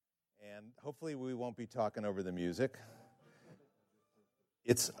And hopefully we won't be talking over the music.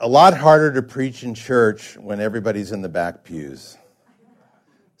 It's a lot harder to preach in church when everybody's in the back pews.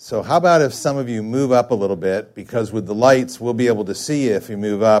 So how about if some of you move up a little bit, because with the lights, we'll be able to see you if you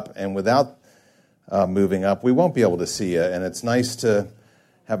move up, and without moving up, we won't be able to see you. And it's nice to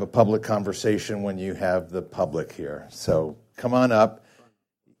have a public conversation when you have the public here. So come on up.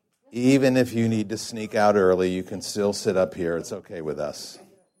 Even if you need to sneak out early, you can still sit up here. It's okay with us.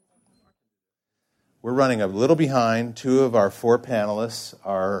 We're running a little behind. 2 of our 4 panelists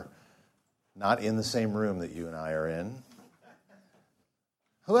are not in the same room that you and I are in.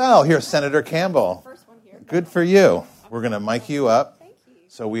 Well, here's Senator Campbell. First one here. Good for you. We're going to mic you up. Thank you.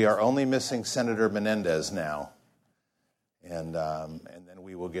 So we are only missing Senator Menéndez now. And then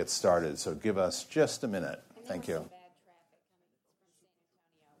we will get started. So give us just a minute. Thank you.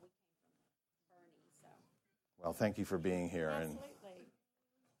 Well, thank you for being here. Absolutely. And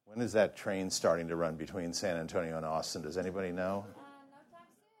when is that train starting to run between San Antonio and Austin? Does anybody know? No time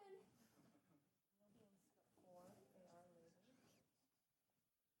soon.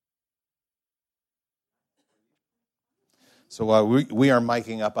 So while we are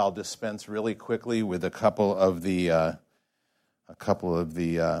miking up, I'll dispense really quickly with a couple of the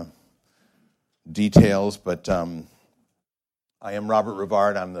details. But I am Robert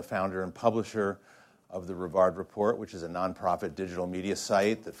Rivard. I'm the founder and publisher of the Rivard Report, which is a nonprofit digital media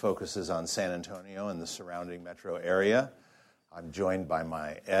site that focuses on San Antonio and the surrounding metro area. I'm joined by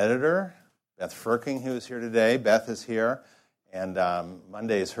my editor, Beth Firking, who is here today. Beth is here, and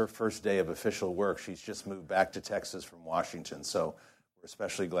Monday is her first day of official work. She's just moved back to Texas from Washington, so we're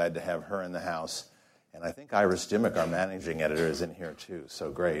especially glad to have her in the house. And I think Iris Dimmick, our managing editor, is in here too,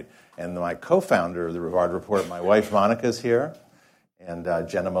 so great. And my co-founder of the Rivard Report, my wife Monica, is here. And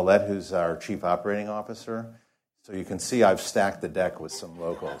Jenna Millette, who's our Chief Operating Officer. So you can see I've stacked the deck with some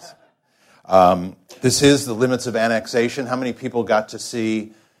locals. This is the Limits of Annexation. How many people got to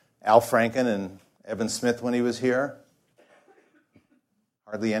see Al Franken and Evan Smith when he was here?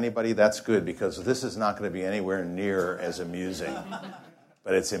 Hardly anybody? That's good, because this is not going to be anywhere near as amusing,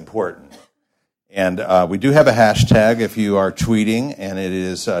 but it's important. And we do have a hashtag if you are tweeting, and it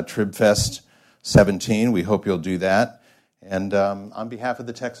is TribFest17. We hope you'll do that. And on behalf of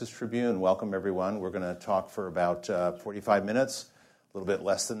the Texas Tribune, welcome everyone. We're going to talk for about 45 minutes, a little bit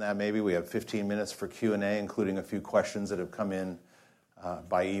less than that maybe. We have 15 minutes for Q&A, including a few questions that have come in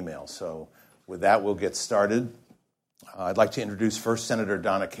by email. So with that, we'll get started. I'd like to introduce first Senator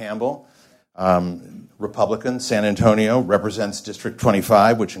Donna Campbell, Republican, San Antonio, represents District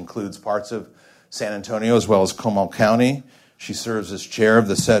 25, which includes parts of San Antonio as well as Comal County. She serves as chair of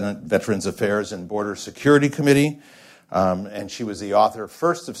the Senate Veterans Affairs and Border Security Committee. And she was the author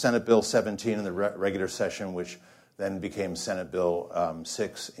first of Senate Bill 17 in the regular session, which then became Senate Bill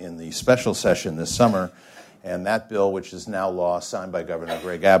 6 in the special session this summer. And that bill, which is now law, signed by Governor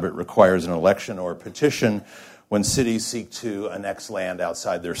Greg Abbott, requires an election or a petition when cities seek to annex land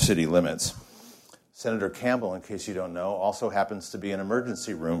outside their city limits. Senator Campbell, in case you don't know, also happens to be an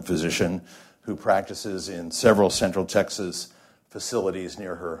emergency room physician who practices in several Central Texas facilities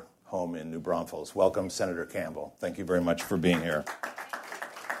near her home in New Braunfels. Welcome, Senator Campbell. Thank you very much for being here.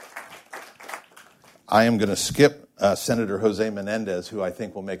 I am going to skip Senator José Menéndez, who I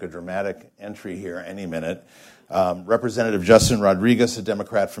think will make a dramatic entry here any minute. Representative Justin Rodriguez, a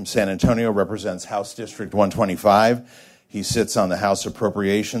Democrat from San Antonio, represents House District 125. He sits on the House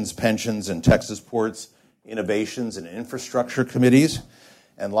Appropriations, Pensions, and Texas Ports, Innovations, and Infrastructure Committees.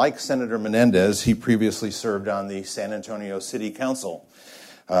 And like Senator Menéndez, he previously served on the San Antonio City Council.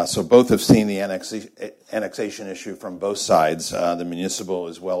 So both have seen the annexation issue from both sides, the municipal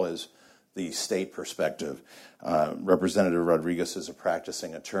as well as the state perspective. Representative Rodriguez is a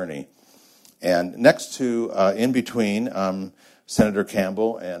practicing attorney. And next to, in between, Senator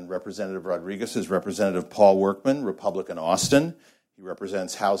Campbell and Representative Rodriguez is Representative Paul Workman, Republican Austin. He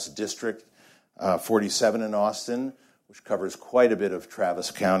represents House District 47 in Austin, which covers quite a bit of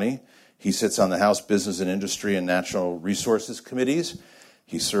Travis County. He sits on the House Business and Industry and Natural Resources Committees.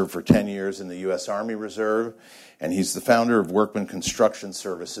 He served for 10 years in the U.S. Army Reserve, and he's the founder of Workman Construction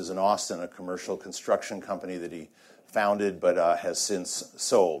Services in Austin, a commercial construction company that he founded but has since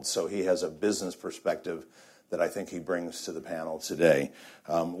sold. So he has a business perspective that I think he brings to the panel today.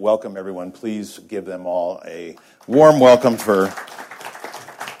 Welcome, everyone. Please give them all a warm welcome for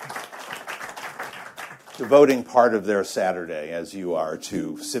devoting part of their Saturday, as you are,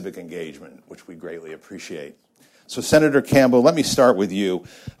 to civic engagement, which we greatly appreciate. So, Senator Campbell, let me start with you.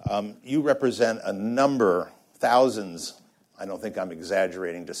 You represent a number, thousands, I don't think I'm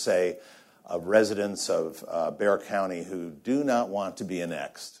exaggerating to say, of residents of Bexar County who do not want to be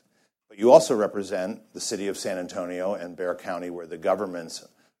annexed. But you also represent the city of San Antonio and Bexar County, where the government's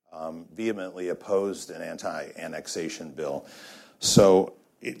vehemently opposed an anti-annexation bill. So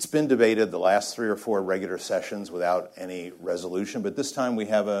it's been debated the last 3 or 4 regular sessions without any resolution, but this time we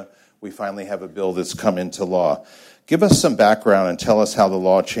finally have a bill that's come into law. Give us some background and tell us how the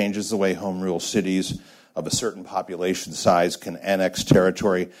law changes the way home rule cities of a certain population size can annex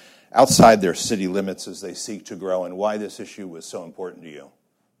territory outside their city limits as they seek to grow, and why this issue was so important to you.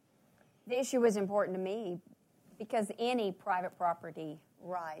 The issue was important to me because any private property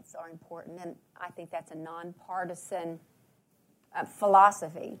rights are important, and I think that's a nonpartisan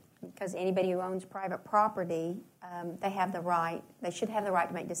philosophy, because anybody who owns private property, they should have the right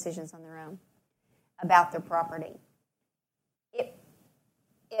to make decisions on their own about their property.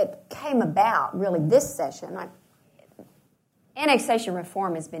 It came about, really, this session. Annexation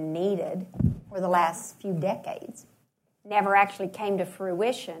reform has been needed for the last few decades. Never actually came to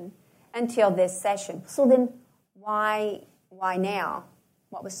fruition until this session. So then why now?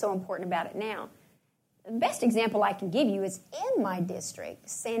 What was so important about it now? The best example I can give you is in my district.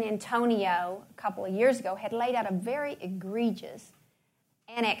 San Antonio, a couple of years ago, had laid out a very egregious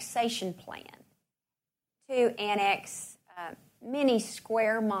annexation plan to annex many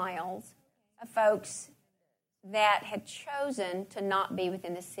square miles of folks that had chosen to not be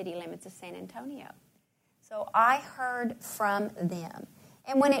within the city limits of San Antonio. So I heard from them.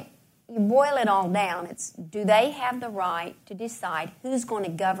 And when you boil it all down, it's, do they have the right to decide who's going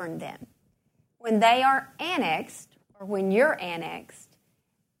to govern them? When they are annexed, or when you're annexed,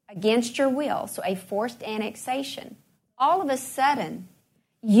 against your will, so a forced annexation, all of a sudden,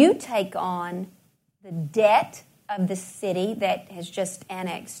 you take on the debt of the city that has just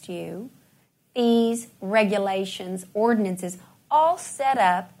annexed you, fees, regulations, ordinances, all set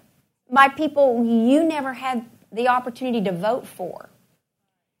up by people you never had the opportunity to vote for.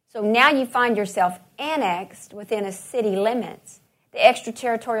 So now you find yourself annexed within a city limits, the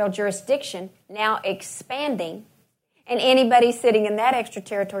extraterritorial jurisdiction now expanding, and anybody sitting in that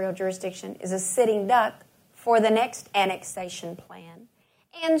extraterritorial jurisdiction is a sitting duck for the next annexation plan,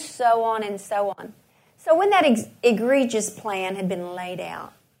 and so on and so on. So when that egregious plan had been laid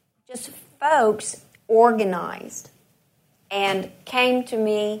out, just folks organized and came to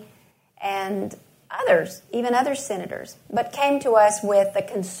me and others, even other senators, but came to us with the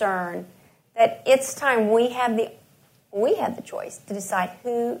concern that it's time we had the choice to decide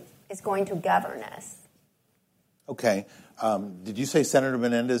who is going to govern us. Okay. Did you say Senator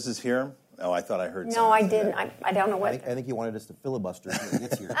Menéndez is here? Oh, I thought I heard something. No, I didn't. I don't know what. I think he wanted us to filibuster when he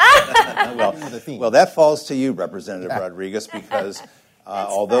gets here. Well, that falls to you, Representative Rodriguez, because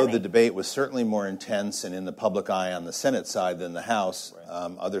although the debate was certainly more intense and in the public eye on the Senate side than the House,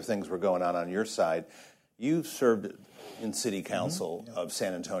 other things were going on your side. You served in City Council of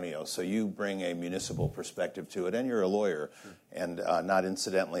San Antonio, so you bring a municipal perspective to it, and you're a lawyer. Sure. And not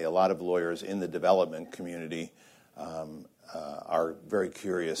incidentally, a lot of lawyers in the development community are very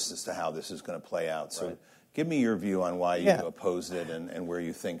curious as to how this is going to play out. So give me your view on why you opposed it and where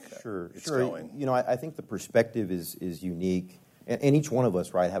you think it's going. You know, I think the perspective is unique. And each one of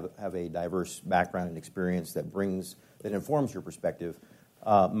us, right, have a diverse background and experience that informs your perspective.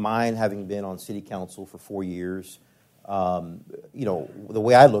 Mine, having been on City Council for 4 years, you know, the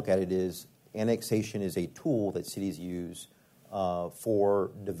way I look at it is annexation is a tool that cities use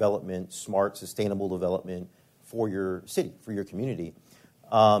for development, smart, sustainable development for your city, for your community.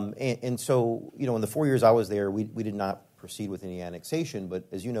 And so, you know, in the 4 years I was there, we did not proceed with any annexation. But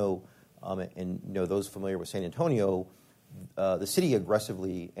as you know, and you know those familiar with San Antonio, the city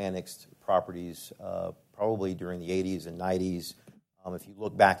aggressively annexed properties probably during the 80s and 90s. If you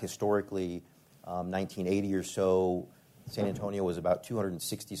look back historically, 1980 or so, San Antonio was about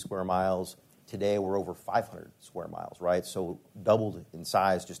 260 square miles. Today, we're over 500 square miles, right? So doubled in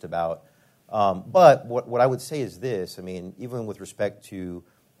size just about. But what I would say is this. I mean, even with respect to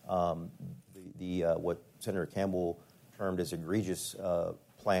what Senator Campbell termed as egregious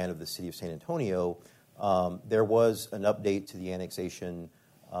plan of the city of San Antonio, there was an update to the annexation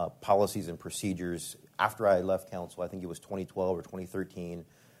policies and procedures after I left council. I think it was 2012 or 2013.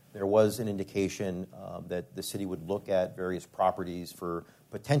 There was an indication that the city would look at various properties for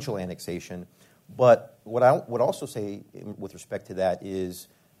potential annexation. But what I would also say with respect to that is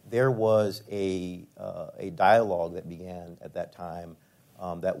there was a dialogue that began at that time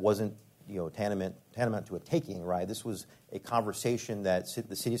that wasn't tantamount to a taking, right? This was a conversation that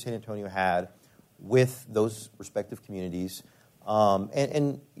the city of San Antonio had with those respective communities.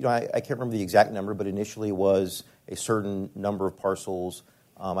 And you know, I can't remember the exact number, but initially was a certain number of parcels.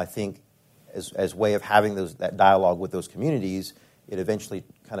 I think as way of having that dialogue with those communities, it eventually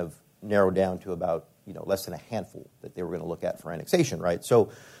kind of narrowed down to about less than a handful that they were going to look at for annexation, right?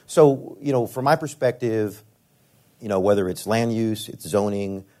 So from my perspective, whether it's land use, it's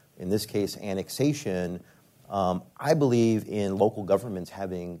zoning, in this case annexation, I believe in local governments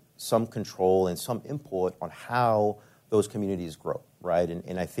having some control and some input on how those communities grow, right?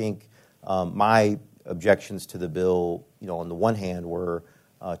 And I think my objections to the bill, on the one hand, were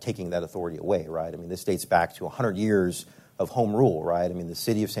taking that authority away, right? I mean, this dates back to 100 years of home rule, right? I mean, the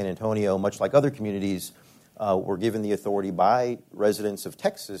city of San Antonio, much like other communities, were given the authority by residents of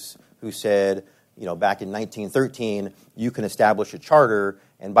Texas who said, back in 1913, you can establish a charter,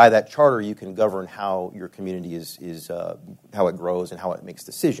 and by that charter, you can govern how your community is how it grows and how it makes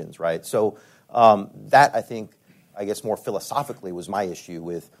decisions, right? So that, I guess more philosophically was my issue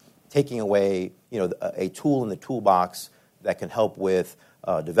with taking away, a tool in the toolbox that can help with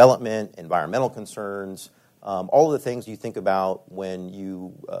development, environmental concerns, all of the things you think about when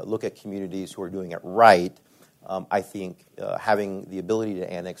you look at communities who are doing it right. I think having the ability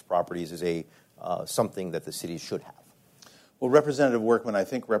to annex properties is something that the cities should have. Well, Representative Workman, I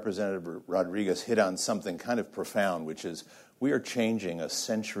think Representative Rodriguez hit on something kind of profound, which is we are changing a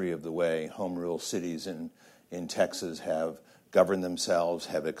century of the way home rule cities in Texas have governed themselves,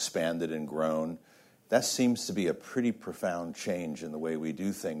 have expanded and grown. That seems to be a pretty profound change in the way we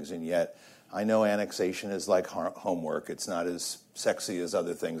do things, and yet I know annexation is like homework. It's not as sexy as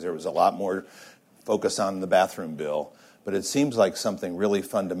other things. There was a lot more focus on the bathroom bill, but it seems like something really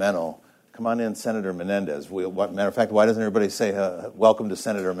fundamental. Come on in, Senator Menéndez. Matter of fact, why doesn't everybody say welcome to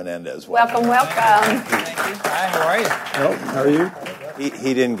Senator Menéndez? Welcome. Thank you. Hi, how are you? Well, how are you?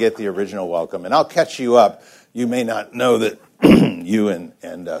 He didn't get the original welcome, and I'll catch you up. You may not know that you and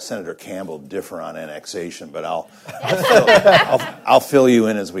Senator Campbell differ on annexation, but I'll fill you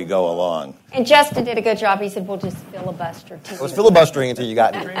in as we go along. And Justin did a good job. He said, we'll just filibuster. I was filibustering until you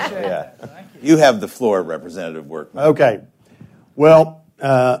got here. Yeah. You have the floor, Representative Workman. Okay. Well,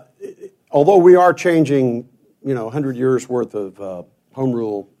 although we are changing, 100 years worth of home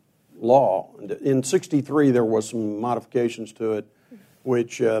rule law, in '63 there was some modifications to it,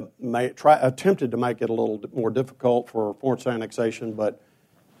 which attempted to make it a little more difficult for forced annexation, but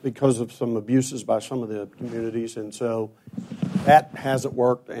because of some abuses by some of the communities, and so that hasn't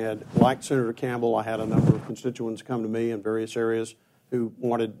worked. And like Senator Campbell, I had a number of constituents come to me in various areas who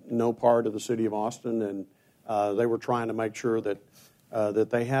wanted no part of the city of Austin, and they were trying to make sure that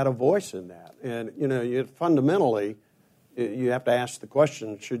they had a voice in that. And fundamentally, you have to ask the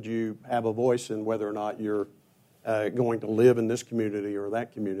question: should you have a voice in whether or not you're going to live in this community or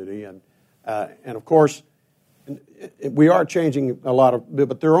that community? And of course, we are changing a lot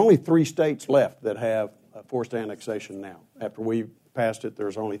but there are only 3 states left that have forced annexation now. After we passed it,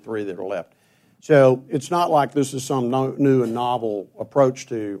 there's only 3 that are left. So it's not like this is some new and novel approach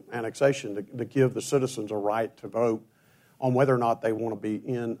to annexation to give the citizens a right to vote on whether or not they want to be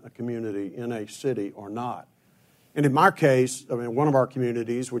in a community, in a city or not. And in my case, one of our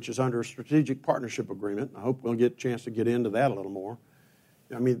communities, which is under a strategic partnership agreement, I hope we'll get a chance to get into that a little more.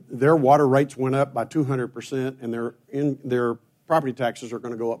 Their water rates went up by 200%, and their property taxes are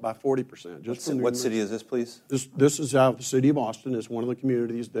going to go up by 40%. What city is this, please? This is out of the city of Austin. It's one of the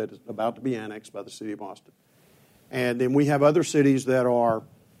communities that is about to be annexed by the city of Austin. And then we have other cities that are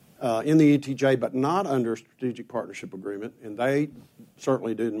in the ETJ, but not under a strategic partnership agreement, and they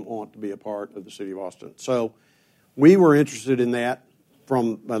certainly didn't want to be a part of the city of Austin. So we were interested in that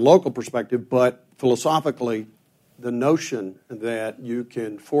from a local perspective, but philosophically, the notion that you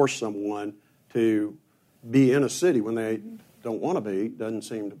can force someone to be in a city when they don't want to be doesn't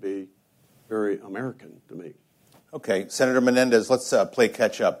seem to be very American to me. Okay, Senator Menéndez, let's play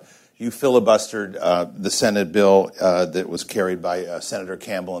catch-up. You filibustered the Senate bill that was carried by Senator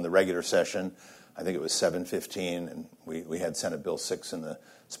Campbell in the regular session. I think it was 7:15, and we had Senate Bill 6 in the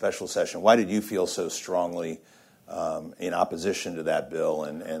special session. Why did you feel so strongly in opposition to that bill,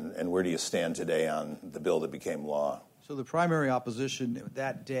 and where do you stand today on the bill that became law? So the primary opposition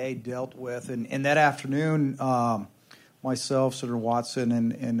that day dealt with, and that afternoon, myself, Senator Watson,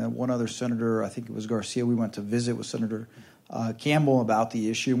 and one other senator, I think it was Garcia, we went to visit with Senator Campbell about the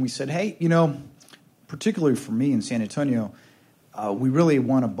issue, and we said, hey, particularly for me in San Antonio, we really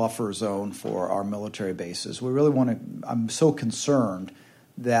want a buffer zone for our military bases. We really want to, I'm so concerned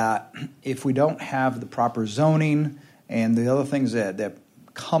that if we don't have the proper zoning and the other things that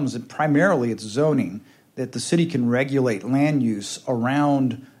comes, primarily it's zoning, that the city can regulate land use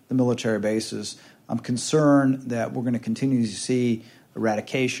around the military bases. I'm concerned that we're going to continue to see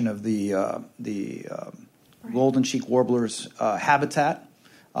eradication of the golden cheek warbler's habitat,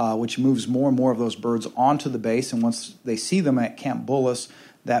 which moves more and more of those birds onto the base. And once they see them at Camp Bullis,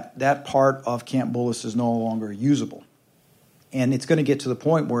 that part of Camp Bullis is no longer usable. And it's going to get to the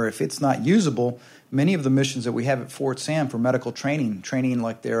point where if it's not usable, many of the missions that we have at Fort Sam for medical training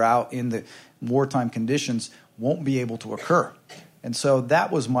like they're out in the wartime conditions, won't be able to occur. And so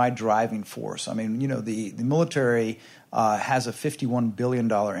that was my driving force. I mean, the military has a $51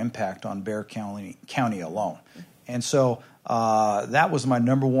 billion impact on Bexar County alone. And so that was my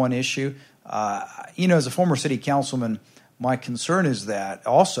number one issue. As a former city councilman, my concern is that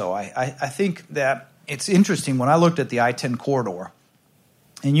also I think that it's interesting when I looked at the I-10 corridor,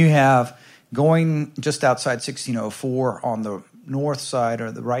 and you have going just outside 1604 on the north side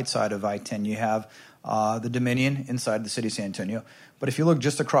or the right side of I-10, you have the Dominion inside the city of San Antonio. But if you look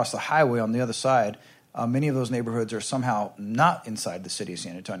just across the highway on the other side, many of those neighborhoods are somehow not inside the city of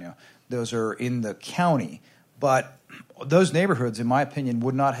San Antonio. Those are in the county. But those neighborhoods, in my opinion,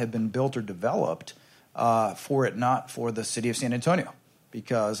 would not have been built or developed for it not for the city of San Antonio.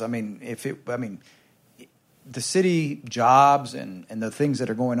 Because, the city jobs and the things that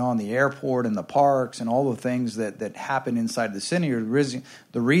are going on, the airport and the parks and all the things that happen inside the city are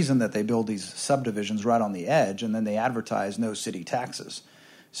the reason that they build these subdivisions right on the edge, and then they advertise no city taxes.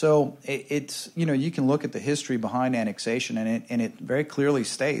 So it's, you can look at the history behind annexation, and it very clearly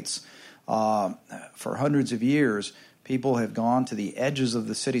states for hundreds of years, people have gone to the edges of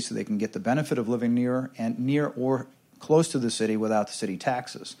the city so they can get the benefit of living near or close to the city without the city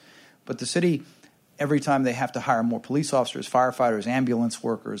taxes. But the city, every time they have to hire more police officers, firefighters, ambulance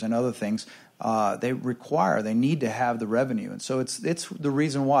workers, and other things, they need to have the revenue. And so it's the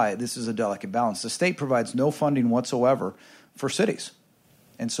reason why this is a delicate balance. The state provides no funding whatsoever for cities.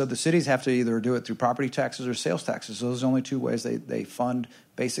 And so the cities have to either do it through property taxes or sales taxes. Those are the only two ways they fund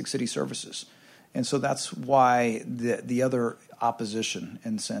basic city services. And so that's why the other opposition,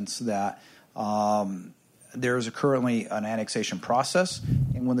 in the sense that there is currently an annexation process.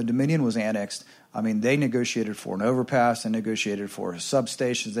 And when the Dominion was annexed, they negotiated for an overpass, they negotiated for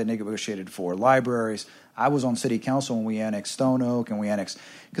substations, they negotiated for libraries. I was on city council when we annexed Stone Oak, and we annexed,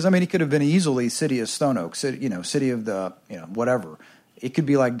 because it could have been easily city of Stone Oak, city of the, whatever. It could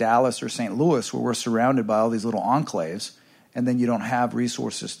be like Dallas or St. Louis, where we're surrounded by all these little enclaves, and then you don't have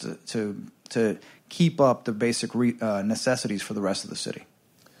resources to keep up the basic necessities for the rest of the city.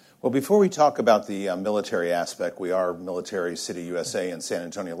 Well, before we talk about the military aspect, we are Military City USA in San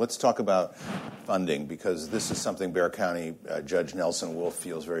Antonio. Let's talk about funding, because this is something Bexar County Judge Nelson Wolff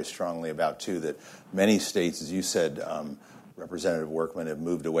feels very strongly about, too, that many states, as you said, Representative Workman, have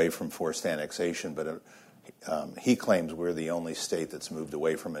moved away from forced annexation, but he claims we're the only state that's moved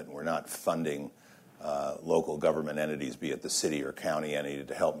away from it, and we're not funding local government entities, be it the city or county entity,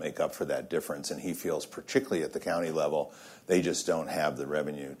 to help make up for that difference. And he feels, particularly at the county level, they just don't have the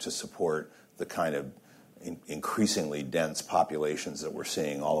revenue to support the kind of increasingly dense populations that we're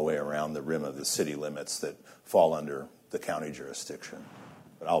seeing all the way around the rim of the city limits that fall under the county jurisdiction.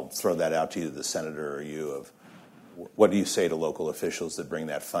 But I'll throw that out to either the senator or you. Of what do you say to local officials that bring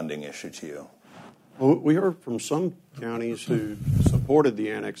that funding issue to you? Well, we heard from some counties who supported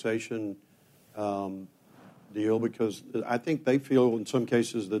the annexation deal, because I think they feel in some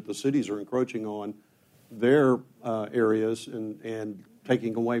cases that the cities are encroaching on their areas and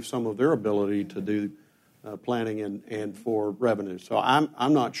taking away some of their ability to do planning and for revenue. So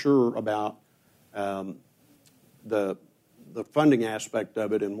I'm not sure about the funding aspect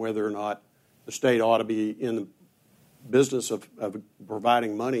of it, and whether or not the state ought to be in the business of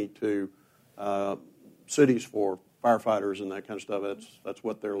providing money to cities for firefighters and that kind of stuff. That's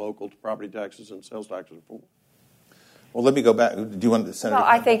what their local property taxes and sales taxes are for. Well, let me go back. Do you want the senator? Well,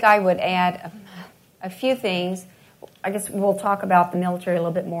 I think I would add a few things. I guess we'll talk about the military a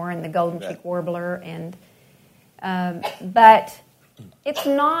little bit more and the golden cheek warbler, and but it's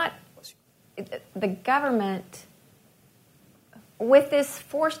not the government with this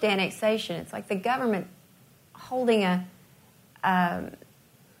forced annexation. It's like the government holding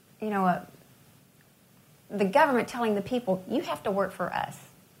the government telling the people, you have to work for us.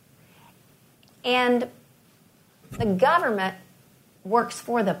 And the government works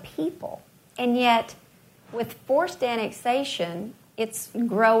for the people. And yet, with forced annexation, it's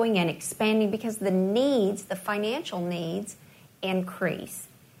growing and expanding because the financial needs, increase.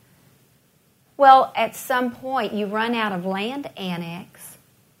 Well, at some point, you run out of land annex.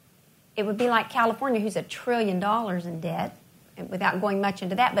 It would be like California, who's $1 trillion in debt, and without going much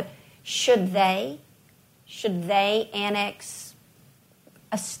into that, but should they annex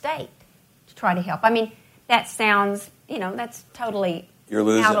a state to try to help? That sounds, that's totally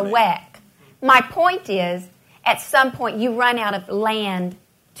out of whack. My point is, at some point, you run out of land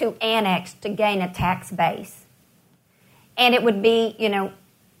to annex to gain a tax base. And it would be,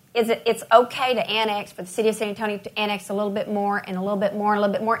 it's okay to annex for the city of San Antonio to annex a little bit more and a little bit more and a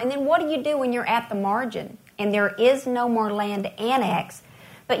little bit more. And then what do you do when you're at the margin and there is no more land to annex,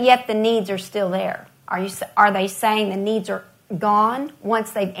 but yet the needs are still there? Are they saying the needs are gone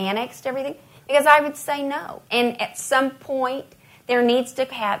once they've annexed everything? Because I would say no. And at some point, you need to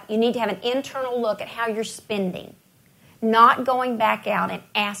have an internal look at how you're spending, not going back out and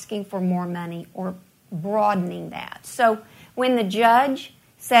asking for more money or broadening that. So when the judge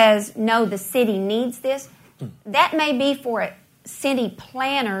says, no, the city needs this, that may be for city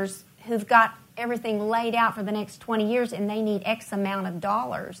planners who've got everything laid out for the next 20 years and they need X amount of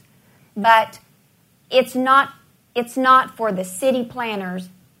dollars. But it's not for the city planners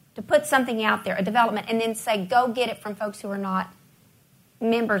to put something out there, a development, and then say, go get it from folks who are not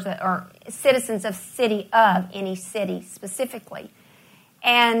members or citizens of any city specifically.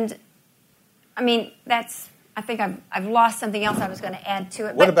 And, I mean, I think I've lost something else I was going to add to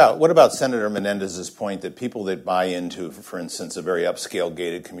it. What about Senator Menéndez's point that people that buy into, for instance, a very upscale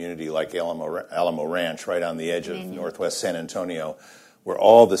gated community like Alamo Ranch right on the edge of northwest San Antonio, where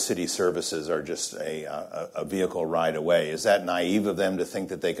all the city services are just a vehicle ride away? Is that naive of them to think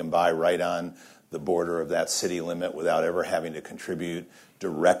that they can buy right on the border of that city limit without ever having to contribute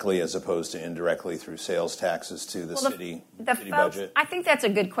directly as opposed to indirectly through sales taxes to the city budget? I think that's a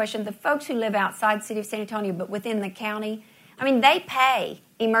good question. The folks who live outside the city of San Antonio but within the county, I mean, they pay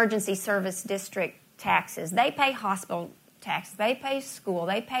emergency service district taxes. They pay hospital taxes. They pay school.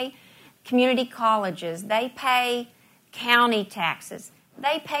 They pay community colleges. They pay county taxes.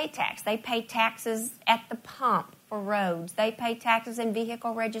 They pay tax. They pay taxes at the pump for roads. They pay taxes in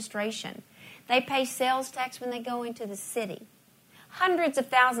vehicle registration. They pay sales tax when they go into the city. Hundreds of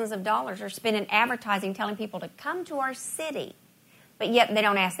thousands of dollars are spent in advertising telling people to come to our city. But yet they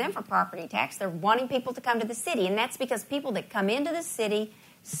don't ask them for property tax. They're wanting people to come to the city. And that's because people that come into the city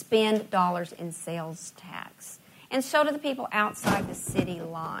spend dollars in sales tax. And so do the people outside the city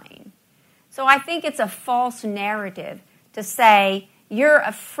line. So I think it's a false narrative to say you're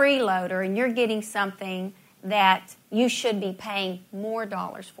a freeloader and you're getting something that you should be paying more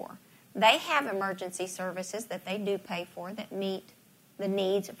dollars for. They have emergency services that they do pay for that meet the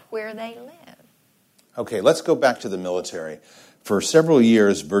needs of where they live. Okay, let's go back to the military. For several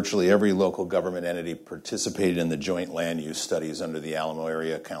years, virtually every local government entity participated in the joint land use studies under the Alamo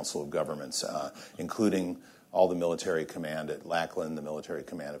Area Council of Governments, including all the military command at Lackland, the military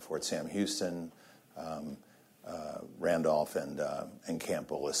command at Fort Sam Houston, Randolph, and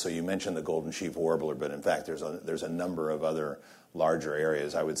Campbell. So you mentioned the Golden Chief Warbler, but in fact there's a number of other larger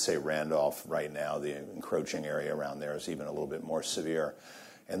areas. I would say Randolph right now, the encroaching area around there is even a little bit more severe.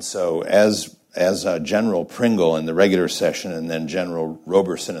 And so as General Pringle in the regular session and then General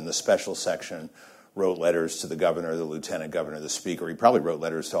Roberson in the special section wrote letters to the governor, the lieutenant governor, the speaker, he probably wrote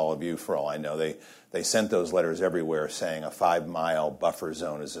letters to all of you for all I know. They sent those letters everywhere saying a 5-mile buffer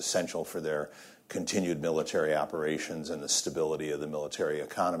zone is essential for their continued military operations and the stability of the military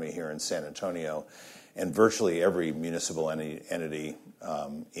economy here in San Antonio. And virtually every municipal entity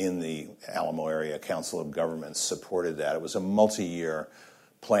in the Alamo Area Council of Governments supported that. It was a multi-year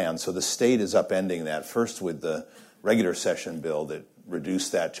plan. So the state is upending that, first with the regular session bill that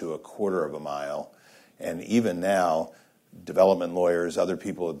reduced that to 1/4 mile. And even now, development lawyers, other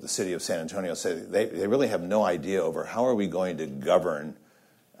people at the city of San Antonio say they really have no idea over how are we going to govern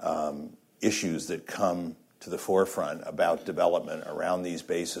issues that come to the forefront about development around these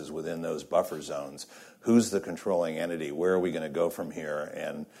bases within those buffer zones. Who's the controlling entity? Where are we going to go from here?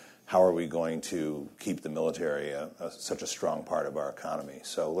 And how are we going to keep the military such a strong part of our economy?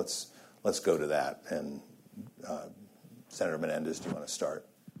 So let's go to that. And Senator Menéndez, do you want to start?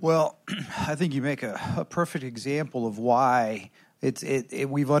 Well, I think you make a perfect example of why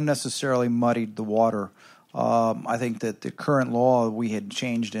we've unnecessarily muddied the water. I think that the current law we had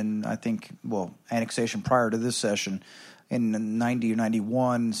changed in, annexation prior to this session. In 90 or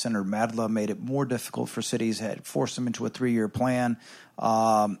 91, Senator Madla made it more difficult for cities, had forced them into a 3-year plan,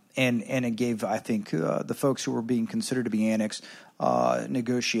 and it gave, I think, the folks who were being considered to be annexed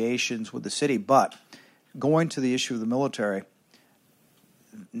negotiations with the city. But going to the issue of the military,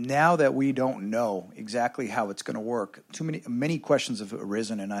 now that we don't know exactly how it's going to work, many questions have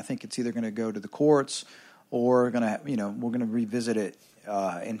arisen, and I think it's either going to go to the courts or we're going to revisit it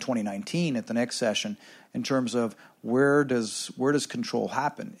in 2019 at the next session in terms of where does control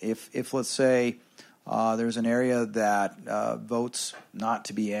happen? If let's say there's an area that votes not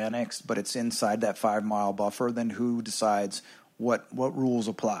to be annexed, but it's inside that 5-mile buffer, then who decides what rules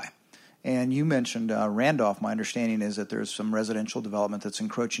apply? And you mentioned Randolph. My understanding is that there's some residential development that's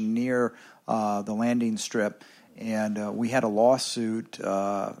encroaching near the landing strip, And we had a lawsuit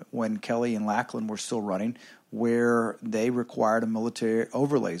when Kelly and Lackland were still running where they required a military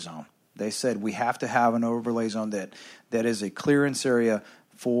overlay zone. They said we have to have an overlay zone that is a clearance area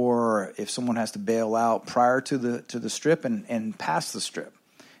for if someone has to bail out prior to the strip and past the strip.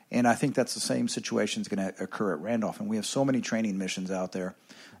 And I think that's the same situation is going to occur at Randolph. And we have so many training missions out there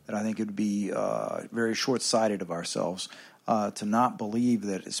that I think it would be very short-sighted of ourselves to not believe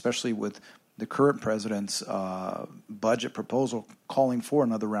that, especially with the current president's budget proposal calling for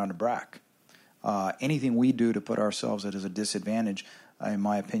another round of BRAC. Anything we do to put ourselves at a disadvantage, in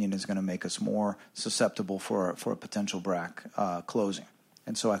my opinion, is going to make us more susceptible for a potential BRAC closing.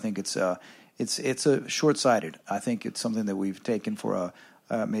 And so I think it's a short-sighted. I think it's something that we've taken for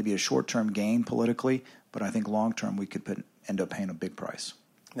maybe a short-term gain politically, but I think long-term we could end up paying a big price.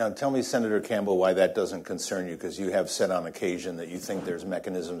 Now, tell me, Senator Campbell, why that doesn't concern you, because you have said on occasion that you think there's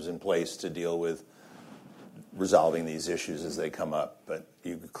mechanisms in place to deal with resolving these issues as they come up. But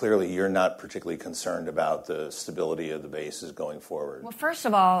you're not particularly concerned about the stability of the bases going forward. Well, first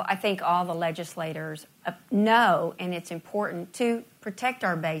of all, I think all the legislators know, and it's important to protect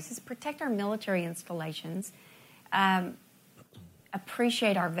our bases, protect our military installations,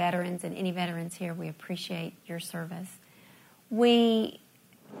 appreciate our veterans, and any veterans here, we appreciate your service.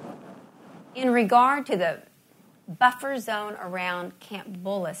 In regard to the buffer zone around Camp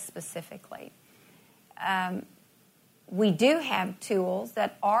Bullis specifically, we do have tools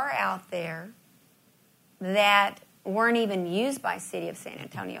that are out there that weren't even used by City of San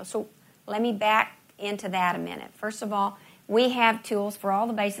Antonio. So let me back into that a minute. First of all, we have tools for all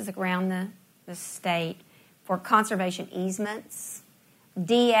the bases around the state for conservation easements,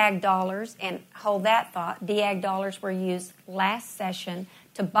 DAG dollars, and hold that thought, DAG dollars were used last session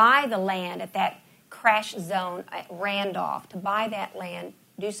to buy the land at that crash zone at Randolph, to buy that land,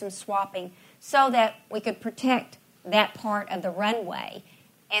 do some swapping, so that we could protect that part of the runway.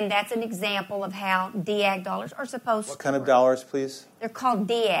 And that's an example of how DAG dollars are supposed to work. What kind of dollars, please? They're called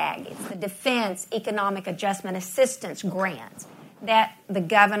DAG. It's the Defense Economic Adjustment Assistance Grants that the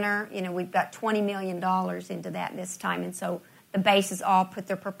governor, we've got $20 million into that this time, and so the bases all put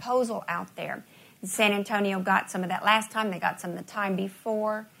their proposal out there. And San Antonio got some of that last time. They got some the time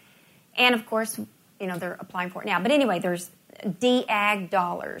before. And, of course, they're applying for it now. But anyway, there's DAG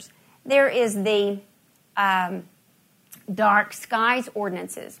dollars. There is the dark skies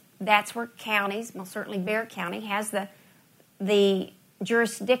ordinances. That's where counties, most certainly Bexar County, has the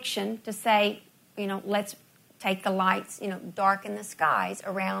jurisdiction to say, let's take the lights, darken the skies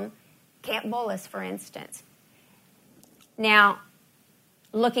around Camp Bullis, for instance. Now,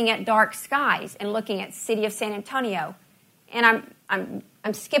 looking at dark skies and looking at City of San Antonio, and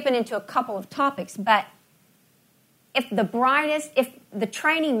I'm skipping into a couple of topics, but if the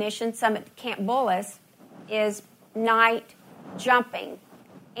training mission summit at Camp Bullis is night jumping,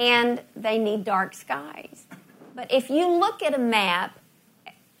 and they need dark skies. But if you look at a map,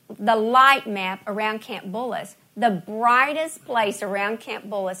 the light map around Camp Bullis, the brightest place around Camp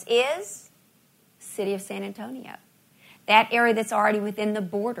Bullis is City of San Antonio. That area that's already within the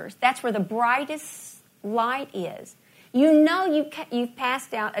borders. That's where the brightest light is. You've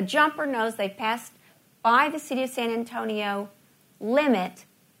passed out, a jumper knows they've passed by the City of San Antonio limit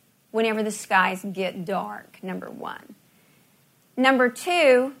whenever the skies get dark, number one. Number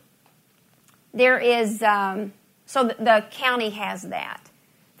two, there is, so the county has that.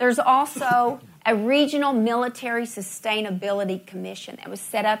 There's also a Regional Military Sustainability Commission that was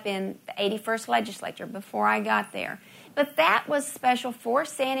set up in the 81st legislature before I got there. But that was special for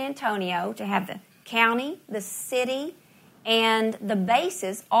San Antonio to have the county, the city, and the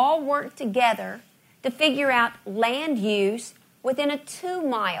bases all work together to figure out land use within a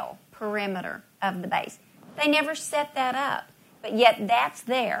 2-mile perimeter of the base. They never set that up, but yet that's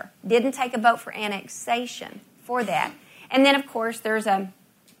there. Didn't take a vote for annexation for that. And then, of course, there's a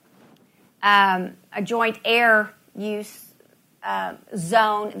joint air use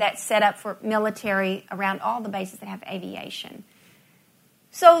zone that's set up for military around all the bases that have aviation.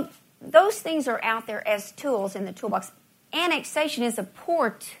 So those things are out there as tools in the toolbox. Annexation is a poor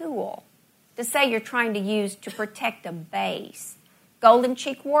tool to say you're trying to use to protect a base. Golden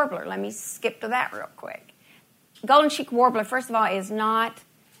cheek warbler, let me skip to that real quick. Golden cheek warbler, first of all, is not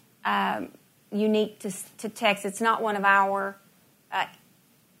unique to Texas. It's not one of our...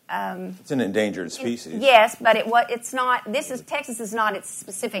 it's an endangered species. Yes, but it's not. Texas is not its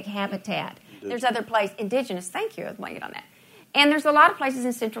specific habitat. There's other places, indigenous. Thank you, I was blanking on that. And there's a lot of places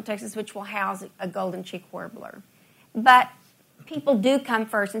in Central Texas which will house a golden cheek warbler, but people do come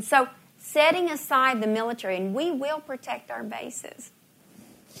first. And so, setting aside the military, and we will protect our bases,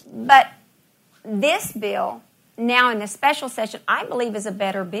 but this bill now in the special session, I believe is a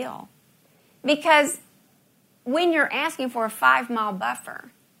better bill. Because when you're asking for a 5-mile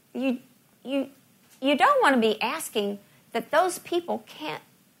buffer, you don't want to be asking that those people can't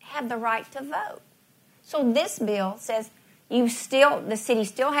have the right to vote. So this bill says the city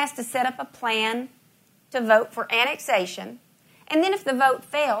still has to set up a plan to vote for annexation. And then if the vote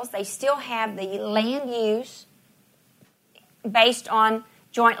fails, they still have the land use based on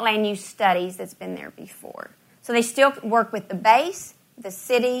joint land use studies that's been there before. So they still work with the base, the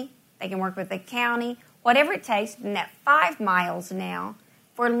city, they can work with the county, whatever it takes, and that 5 miles now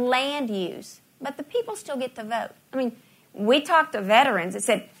for land use. But the people still get to vote. I mean, we talked to veterans that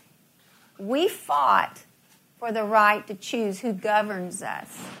said, we fought for the right to choose who governs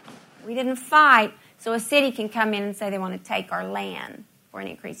us. We didn't fight so a city can come in and say they want to take our land for an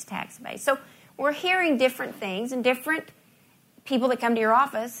increased tax base. So we're hearing different things, and different people that come to your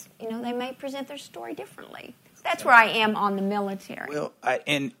office, they may present their story differently. That's where I am on the military. Well, I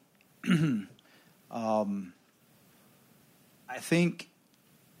think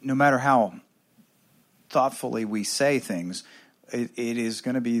no matter how thoughtfully we say things, it is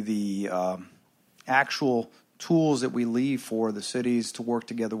going to be the actual tools that we leave for the cities to work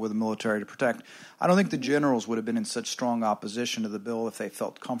together with the military to protect. I don't think the generals would have been in such strong opposition to the bill if they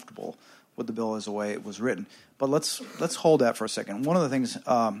felt comfortable with the bill as the way it was written. But let's hold that for a second. One of the things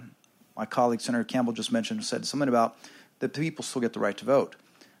my colleague Senator Campbell just mentioned said something about that people still get the right to vote.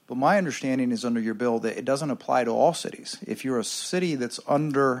 But my understanding is under your bill that it doesn't apply to all cities. If you're a city that's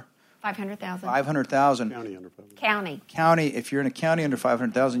under 500,000. County under 500,000. County. If you're in a county under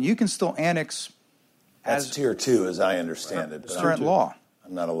 500,000, you can still annex. That's Tier 2, as I understand it. But current law.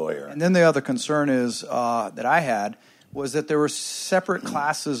 I'm not a lawyer. And then the other concern is that I had was that there were separate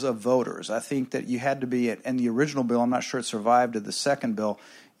classes of voters. I think that you had to be in the original bill. I'm not sure it survived to the second bill.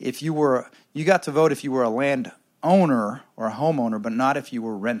 If you got to vote if you were a land owner or a homeowner, but not if you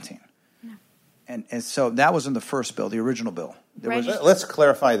were renting. No. And so that was in the first bill, the original bill. Let's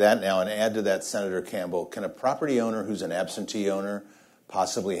clarify that now and add to that, Senator Campbell. Can a property owner who's an absentee owner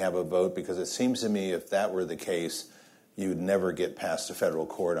possibly have a vote? Because it seems to me if that were the case, you'd never get past a federal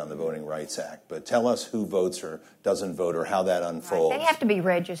court on the Voting Rights Act. But tell us who votes or doesn't vote or how that unfolds. Right. They have to be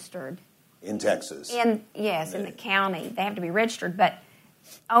registered. In Texas? In the county. They have to be registered. But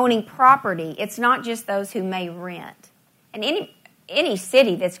owning property, it's not just those who may rent. And any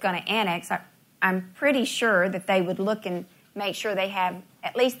city that's going to annex, I'm pretty sure that they would look and make sure they have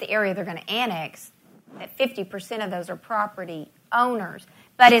at least the area they're going to annex, that 50% of those are property owners.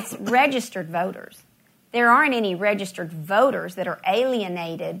 But it's registered voters. There aren't any registered voters that are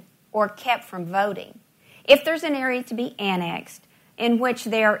alienated or kept from voting. If there's an area to be annexed in which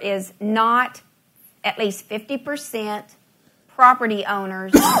there is not at least 50% property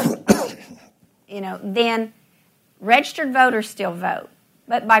owners, then registered voters still vote.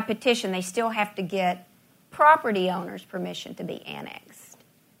 But by petition, they still have to get property owners' permission to be annexed.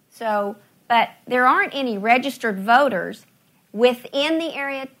 So, but there aren't any registered voters within the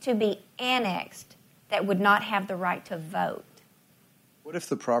area to be annexed that would not have the right to vote. What if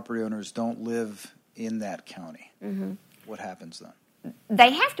the property owners don't live in that county? Mm-hmm. What happens then?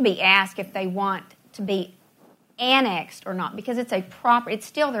 They have to be asked if they want to be annexed or not, because it's it's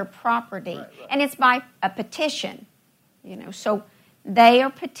still their property, right. And it's by a petition. So they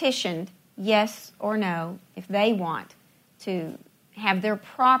are petitioned yes or no if they want to have their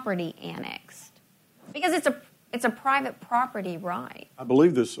property annexed, because it's a private property right. I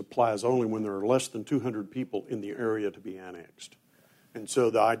believe this applies only when there are less than 200 people in the area to be annexed. And so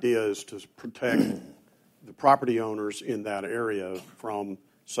the idea is to protect the property owners in that area from,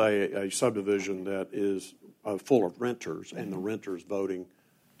 say, a subdivision that is full of renters, and the renters voting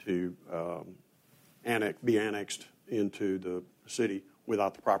to be annexed into the city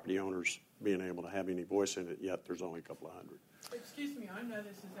without the property owners being able to have any voice in it, yet there's only a couple of hundred. Excuse me, I know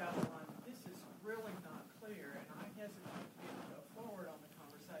this is outlined. This is really not clear, and I hesitate to be able to go forward on the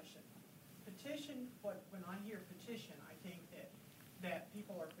conversation. Petition, when I hear petition, I think that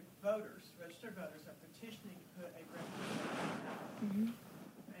people are voters, registered voters, are petitioning to put a referendum out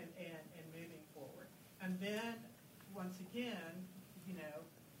and moving forward. And then, once again,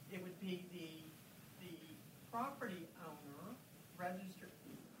 it would be the property owner registered,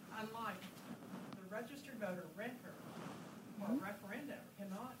 unlike the registered voter renter or referendum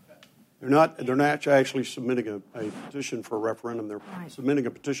cannot vote. They're not actually submitting a petition for a referendum. They're submitting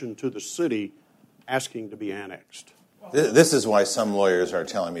a petition to the city asking to be annexed. This is why some lawyers are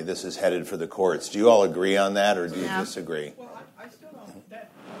telling me this is headed for the courts. Do you all agree on that, or do you disagree? Well, I still don't.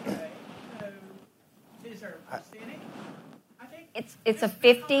 Okay. So, is there a percentage? I think it's a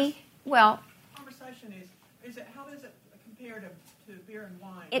 50. Well, the conversation is beer and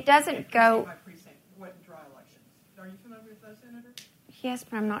wine. It doesn't go. By precinct, wet and dry elections. Are you familiar with those, Senator? Yes,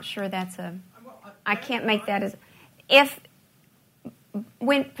 but I'm not sure that's a. Well, I can't make that as. If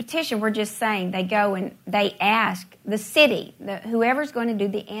when petition, we're just saying they go and they ask the city, whoever's going to do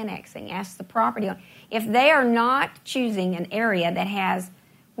the annexing, asks the property owner. If they are not choosing an area that has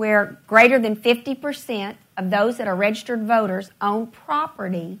where greater than 50% of those that are registered voters own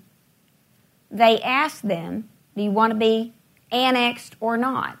property, they ask them, do you want to be annexed or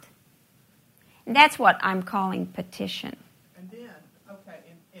not? And that's what I'm calling petition. And then, okay,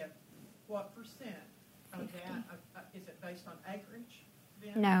 and what percent of that, is it based on acreage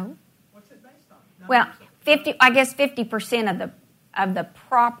then? No. What's it based on? Well, 50. I guess 50% of the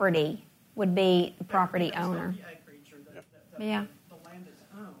property would be the property owner. The acreage or Yeah. the land is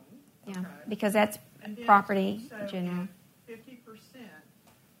owned. Yeah, Okay. because that's And then, property so general. 50%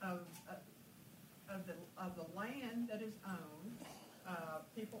 of the land that is owned,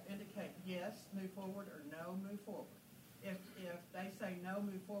 people indicate yes, move forward, or no, move forward. If they say no,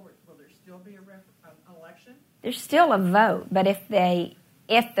 move forward, will there still be an election? There's still a vote, but if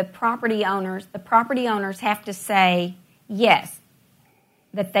the property owners have to say yes,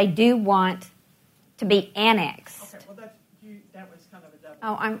 that they do want to be annexed. Okay, well that was kind of a double.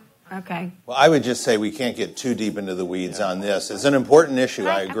 Oh, I'm okay. Well, I would just say we can't get too deep into the weeds on this. It's an important issue,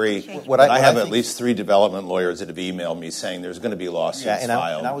 I agree. appreciate But I have at least 3 development lawyers that have emailed me saying there's going to be lawsuits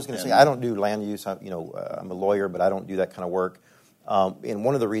filed. And I was going to say, I don't do land use. I'm a lawyer, but I don't do that kind of work. And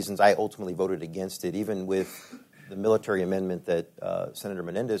one of the reasons I ultimately voted against it, even with the military amendment that Senator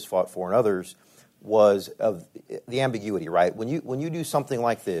Menéndez fought for and others, was of the ambiguity, right? When you do something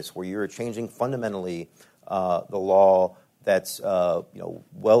like this, where you're changing fundamentally the law that's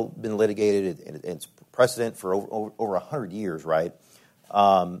well been litigated and it's precedent for over 100 years, right?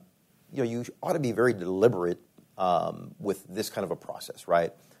 You ought to be very deliberate with this kind of a process,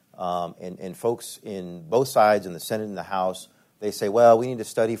 right? And folks in both sides, in the Senate and the House, they say, well, we need to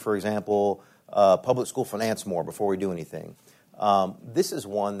study, for example, public school finance more before we do anything. This is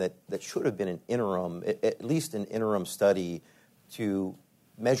one that should have been an interim, at least an interim study to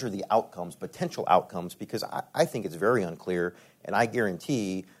measure the outcomes, potential outcomes, because I think it's very unclear, and I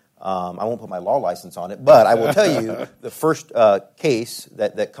guarantee, I won't put my law license on it, but I will tell you the first case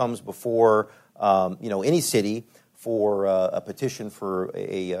that comes before any city for a petition for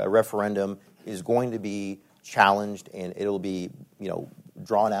a referendum is going to be challenged, and it'll be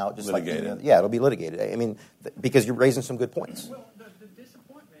drawn out, just litigated. It'll be litigated. I mean, because you're raising some good points. Well, the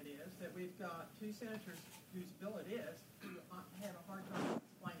disappointment is that we've got 2 senators whose bill it is who have a hard time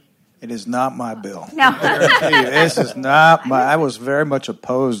explaining. It is not my bill. No. This is not my. I was very much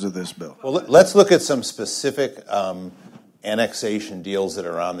opposed to this bill. Well, let's look at some specific annexation deals that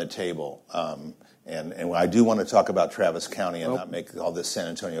are on the table. And I do want to talk about Travis County and not make all this San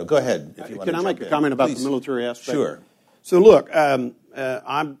Antonio. Go ahead. If you want Can I make a comment about the military aspect? Sure. So look, I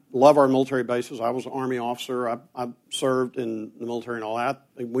love our military bases. I was an Army officer. I served in the military and all that.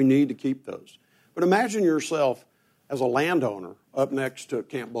 We need to keep those. But imagine yourself as a landowner up next to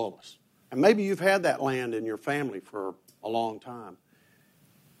Camp Bullis. And maybe you've had that land in your family for a long time.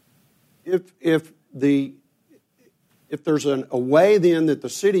 If there's a way then that the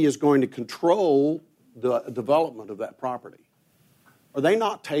city is going to control the development of that property, are they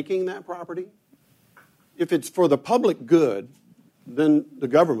not taking that property? If it's for the public good, then the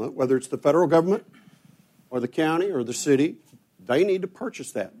government, whether it's the federal government or the county or the city, they need to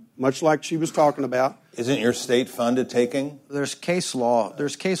purchase that, much like she was talking about. Isn't your state funded taking? There's case law.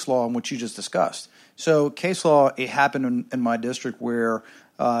 There's case law in which you just discussed. So case law, it happened in my district where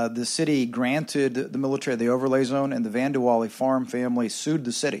the city granted the military the overlay zone, and the Van de Wally farm family sued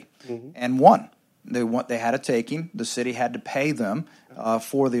the city and won. They had a taking. The city had to pay them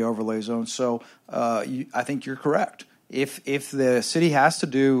for the overlay zone. So I think you're correct. If the city has to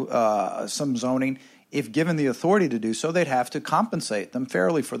do some zoning, if given the authority to do so, they'd have to compensate them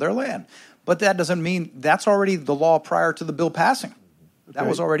fairly for their land. But that doesn't mean that's already the law prior to the bill passing. That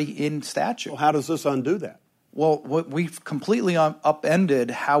was already in statute. Well, how does this undo that? Well, we've completely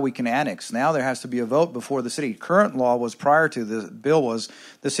upended how we can annex. Now there has to be a vote before the city. Current law was prior to the bill was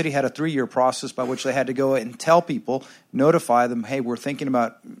the city had a 3-year process by which they had to go and tell people, notify them, hey, we're thinking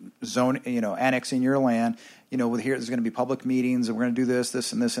about annexing your land. Here there's going to be public meetings, and we're going to do this,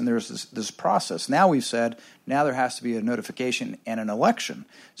 and this, and there's this process. Now we've said, now there has to be a notification and an election.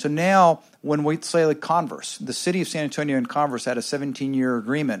 So now when we say like Converse, the city of San Antonio and Converse had a 17-year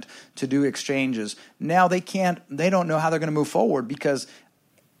agreement to do exchanges. Now they don't know how they're going to move forward because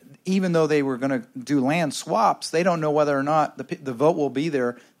even though they were going to do land swaps, they don't know whether or not the vote will be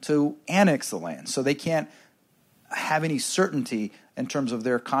there to annex the land. So they can't have any certainty in terms of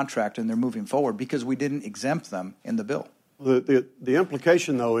their contract and they're moving forward because we didn't exempt them in the bill. The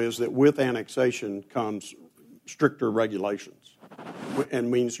implication, though, is that with annexation comes stricter regulations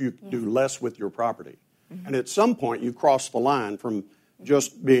and means you do less with your property. Mm-hmm. And at some point, you cross the line from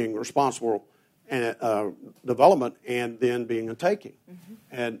just being responsible development and then being a taking. Mm-hmm.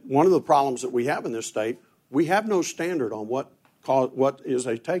 And one of the problems that we have in this state, we have no standard on what is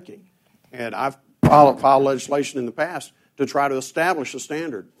a taking. And I've filed legislation in the past to try to establish a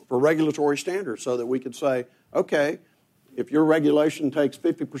standard for regulatory standards so that we could say, okay, if your regulation takes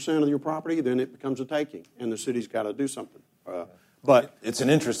 50% of your property, then it becomes a taking, and the city's got to do something. But it's an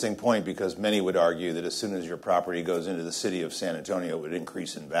interesting point because many would argue that as soon as your property goes into the city of San Antonio, it would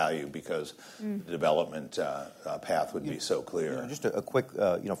increase in value because the development path would be so clear. Just a quick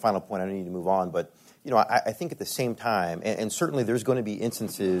final point. I don't need to move on, but I think at the same time, and certainly there's going to be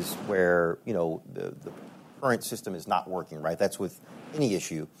instances where the current system is not working. Right, that's with any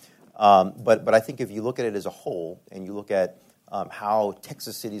issue. But I think if you look at it as a whole, and you look at how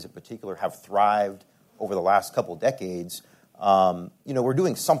Texas cities in particular have thrived over the last couple decades, we're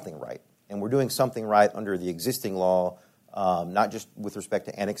doing something right. And we're doing something right under the existing law, not just with respect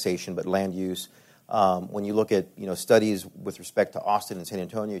to annexation, but land use. When you look at studies with respect to Austin and San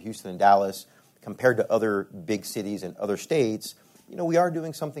Antonio, Houston and Dallas, compared to other big cities and other states, we are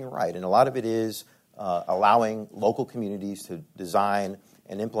doing something right. And a lot of it is allowing local communities to design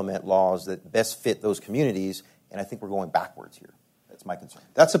and implement laws that best fit those communities, and I think we're going backwards here. That's my concern.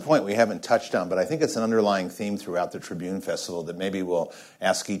 That's a point we haven't touched on, but I think it's an underlying theme throughout the Tribune Festival that maybe we'll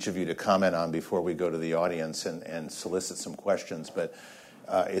ask each of you to comment on before we go to the audience and solicit some questions. But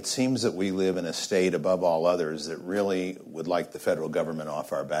it seems that we live in a state above all others that really would like the federal government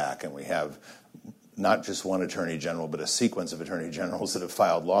off our back, and we have not just one attorney general, but a sequence of attorney generals that have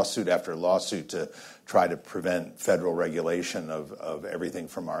filed lawsuit after lawsuit to try to prevent federal regulation of everything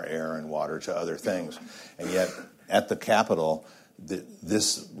from our air and water to other things. And yet, at the Capitol,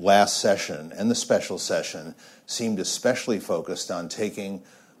 this last session and the special session seemed especially focused on taking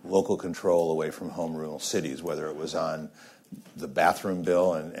local control away from home rule cities, whether it was on the bathroom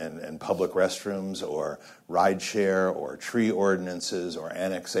bill and public restrooms or ride share or tree ordinances or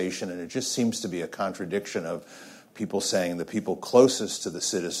annexation. And it just seems to be a contradiction of people saying the people closest to the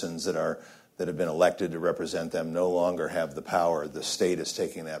citizens that have been elected to represent them no longer have the power. The state is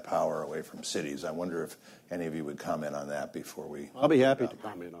taking that power away from cities. I wonder if any of you would comment on that before we... I'll be happy to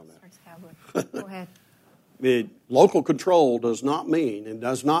comment on that. Go ahead. Local control does not mean and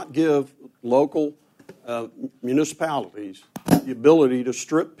does not give local municipalities the ability to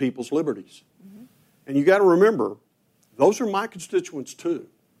strip people's liberties. Mm-hmm. And you got to remember, those are my constituents too,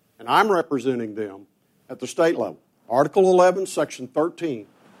 and I'm representing them at the state level. Article 11, Section 13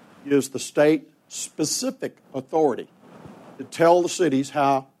 gives the state specific authority to tell the cities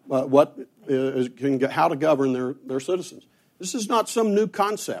how to govern their citizens. This is not some new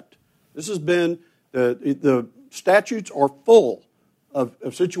concept. This has been the statutes are full of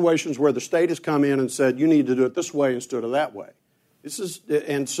situations where the state has come in and said, you need to do it this way instead of that way.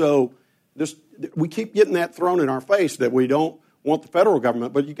 We keep getting that thrown in our face that we don't want the federal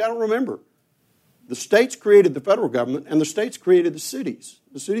government, but you got to remember, the states created the federal government and the states created the cities.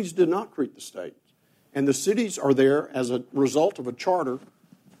 The cities did not create the states. And the cities are there as a result of a charter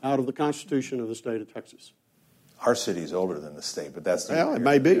out of the Constitution of the state of Texas. Our city's older than the state, but that's... Well, it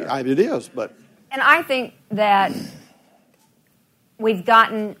may be. It is, but... And I think that it's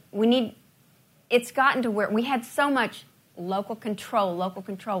gotten to where we had so much local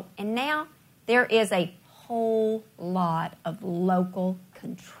control, and now there is a whole lot of local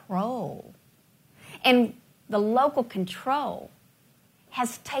control. And the local control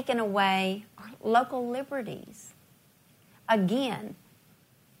has taken away our local liberties. Again,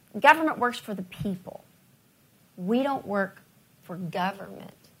 government works for the people. We don't work for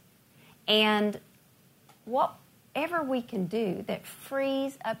government. And whatever we can do that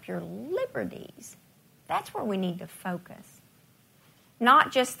frees up your liberties, that's where we need to focus.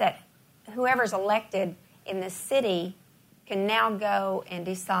 Not just that whoever's elected in the city can now go and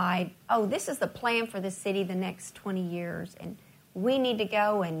decide, oh, this is the plan for the city the next 20 years, and we need to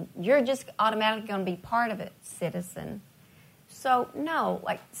go, and you're just automatically going to be part of it, citizen. So, no,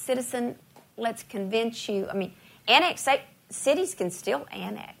 citizen, let's convince you. I mean, cities can still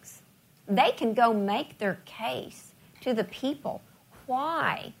annex. They can go make their case to the people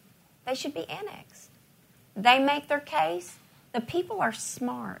why they should be annexed. They make their case. The people are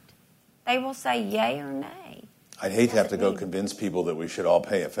smart. They will say yay or nay. I'd hate to have to go convince people that we should all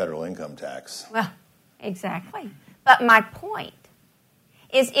pay a federal income tax. Well, exactly. But my point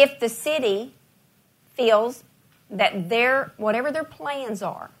is if the city feels that whatever their plans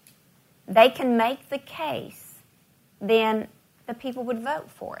are, they can make the case, then the people would vote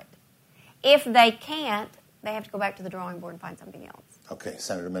for it. If they can't, they have to go back to the drawing board and find something else. Okay,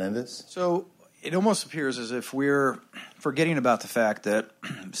 Senator Menéndez. So it almost appears as if we're forgetting about the fact that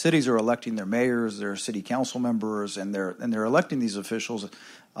cities are electing their mayors, their city council members, and they're electing these officials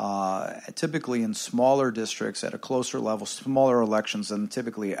typically in smaller districts at a closer level, smaller elections than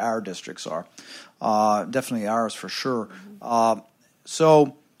typically our districts are. Definitely ours for sure.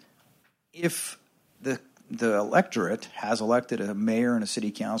 So if the electorate has elected a mayor and a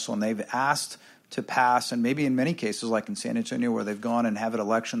city council, and they've asked to pass, and maybe in many cases, like in San Antonio, where they've gone and have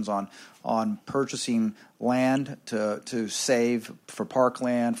elections on purchasing land to save for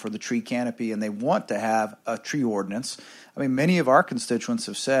parkland, for the tree canopy, and they want to have a tree ordinance. I mean, many of our constituents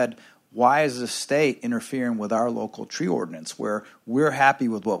have said, why is the state interfering with our local tree ordinance where we're happy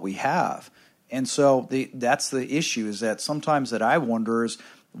with what we have? And so that's the issue, is that sometimes that I wonder is,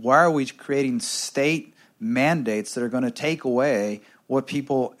 why are we creating state mandates that are going to take away what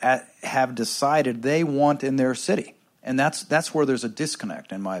people have decided they want in their city? And that's where there's a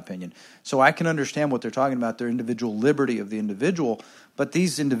disconnect, in my opinion. So I can understand what they're talking about, their individual liberty of the individual, but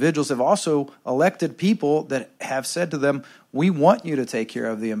these individuals have also elected people that have said to them, we want you to take care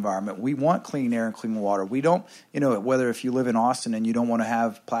of the environment. We want clean air and clean water. We don't, whether if you live in Austin and you don't want to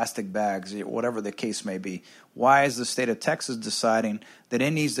have plastic bags, whatever the case may be, why is the state of Texas deciding that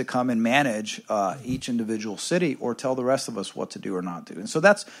it needs to come and manage each individual city or tell the rest of us what to do or not do? And so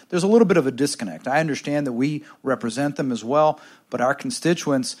there's a little bit of a disconnect. I understand that we represent them as well, but our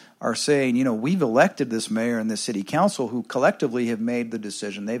constituents are saying, we've elected this mayor and this city council who collectively have made the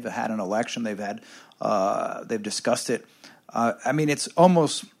decision. They've had an election. They've discussed it. It's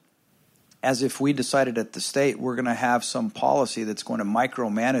almost as if we decided at the state we're going to have some policy that's going to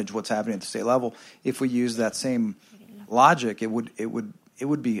micromanage what's happening at the state level. If we use that same logic, it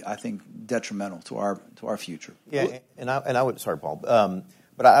would be, I think, detrimental to our future. Yeah, and I would, sorry, Paul,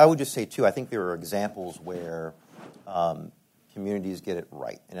 but I would just say too, I think there are examples where communities get it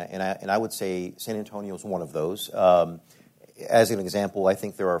right, and I would say San Antonio is one of those. As an example, I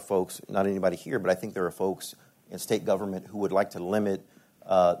think there are folks, not anybody here, but I think there are folks in state government who would like to limit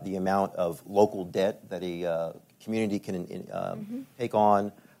the amount of local debt that a community can take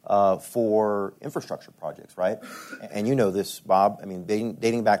on for infrastructure projects, right? And you know this, Bob. I mean,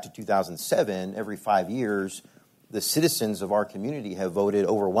 dating back to 2007, every 5 years, the citizens of our community have voted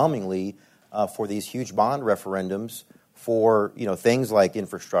overwhelmingly for these huge bond referendums for things like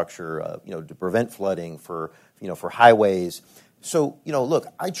infrastructure, to prevent flooding, for highways. So look,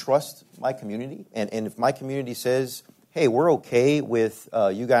 I trust my community, and if my community says, hey, we're okay with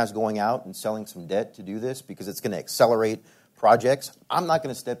you guys going out and selling some debt to do this because it's going to accelerate projects, I'm not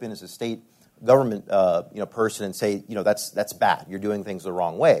going to step in as a state government person and say, that's bad. You're doing things the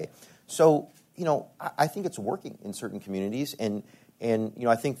wrong way. So, I think it's working in certain communities, and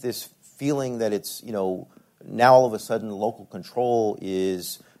I think this feeling that it's, now all of a sudden local control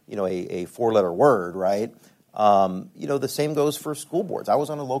is, a four-letter word, right? The same goes for school boards. I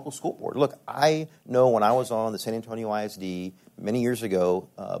was on a local school board. Look, I know when I was on the San Antonio ISD many years ago,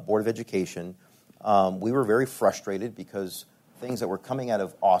 Board of Education, we were very frustrated because things that were coming out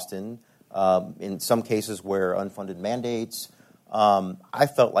of Austin, in some cases where unfunded mandates, I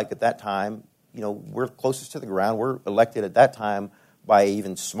felt like at that time, we're closest to the ground. We're elected at that time by an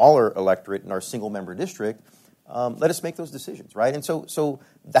even smaller electorate in our single-member district. Let us make those decisions, right? And so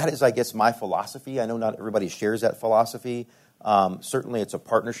that is, I guess, my philosophy. I know not everybody shares that philosophy. Certainly it's a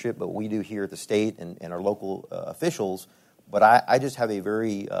partnership, but we do here at the state and our local officials. But I just have a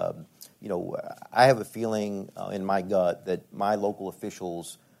very, I have a feeling in my gut that my local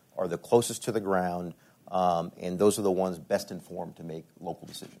officials are the closest to the ground, and those are the ones best informed to make local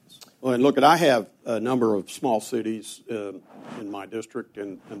decisions. Well, and look, I have a number of small cities in my district,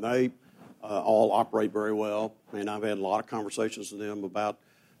 and they all operate very well. And I've had a lot of conversations with them about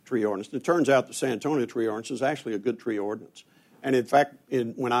tree ordinance. It turns out the San Antonio tree ordinance is actually a good tree ordinance. And in fact,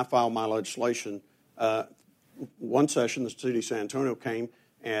 when I filed my legislation, one session the city of San Antonio came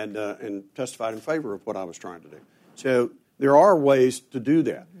and testified in favor of what I was trying to do. So there are ways to do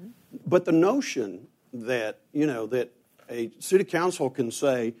that. Mm-hmm. But the notion that, that a city council can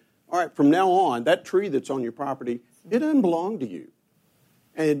say, all right, from now on, that tree that's on your property, it doesn't belong to you.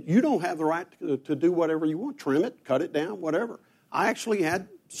 And you don't have the right to do whatever you want, trim it, cut it down, whatever. I actually had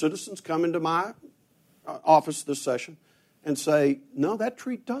citizens come into my office this session and say, no, that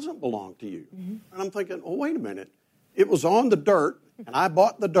tree doesn't belong to you. Mm-hmm. And I'm thinking, oh, wait a minute. It was on the dirt, and I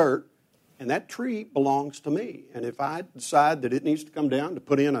bought the dirt, and that tree belongs to me. And if I decide that it needs to come down to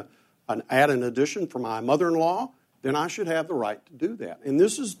put in add an addition for my mother-in-law, then I should have the right to do that. And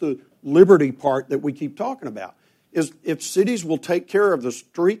this is the liberty part that we keep talking about, is if cities will take care of the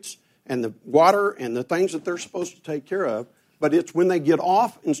streets and the water and the things that they're supposed to take care of, but it's when they get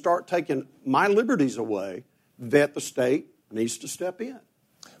off and start taking my liberties away that the state needs to step in.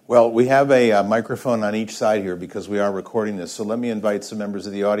 Well, we have a microphone on each side here because we are recording this, so let me invite some members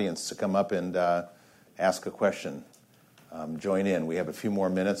of the audience to come up and ask a question. Join in. We have a few more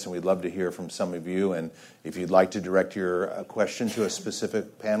minutes, and we'd love to hear from some of you. And if you'd like to direct your question to a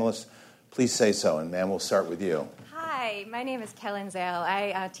specific panelist, please say so. And ma'am, we'll start with you. Hi, my name is Kellen Zale.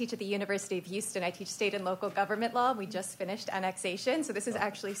 I teach at the University of Houston. I teach state and local government law. We just finished annexation, so this is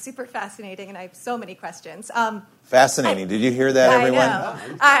actually super fascinating, and I have so many questions. Fascinating. Did you hear that, everyone? I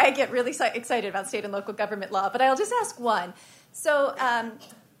know. I get really excited about state and local government law, but I'll just ask one. So,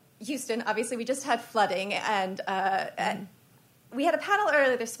 Houston, obviously, we just had flooding, and we had a panel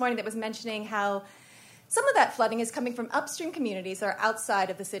earlier this morning that was mentioning how some of that flooding is coming from upstream communities that are outside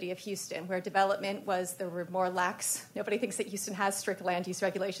of the city of Houston, where development there were more lax. Nobody thinks that Houston has strict land use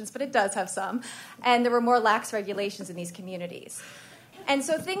regulations, but it does have some. And there were more lax regulations in these communities. And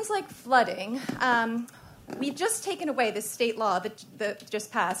so things like flooding, we've just taken away this state law that just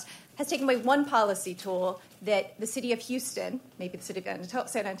passed, has taken away one policy tool that the city of Houston, maybe the city of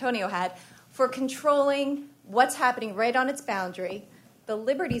San Antonio had, for controlling what's happening right on its boundary, the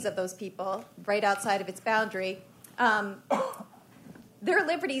liberties of those people right outside of its boundary. Their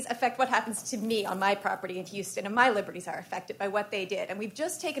liberties affect what happens to me on my property in Houston, and my liberties are affected by what they did. And we've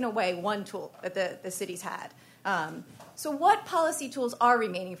just taken away one tool that the cities had. So what policy tools are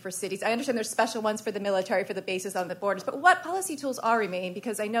remaining for cities? I understand there's special ones for the military, for the bases on the borders, but what policy tools are remaining?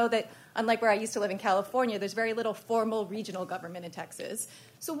 Because I know that, unlike where I used to live in California, there's very little formal regional government in Texas.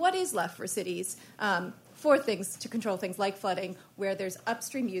 So what is left for cities for things to control things like flooding, where there's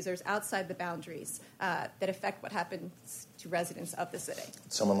upstream users outside the boundaries that affect what happens to residents of the city?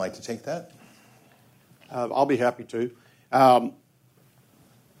 Someone like to take that? I'll be happy to.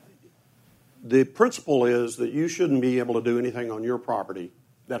 The principle is that you shouldn't be able to do anything on your property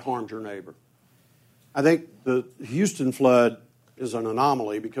that harms your neighbor. I think the Houston flood is an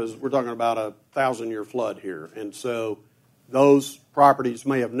anomaly because we're talking about a 1,000-year flood here. And so those properties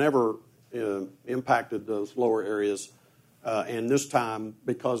may have never impacted those lower areas. And this time,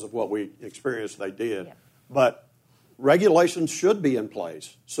 because of what we experienced, they did. Yeah. But regulations should be in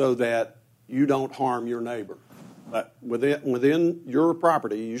place so that you don't harm your neighbor. But within your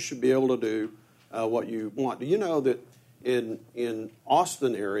property, you should be able to do what you want. Do you know that in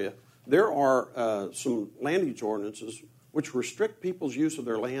Austin area, there are some land use ordinances which restrict people's use of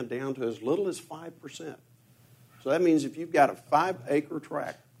their land down to as little as 5%. So that means if you've got a 5-acre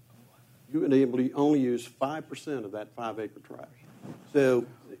tract, you can only use 5% of that 5-acre tract. So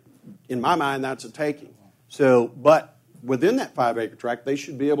in my mind, that's a taking. So, but within that 5-acre tract, they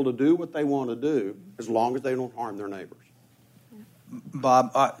should be able to do what they want to do as long as they don't harm their neighbors.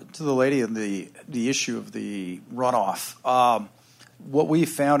 Bob, to the lady in the issue of the runoff, what we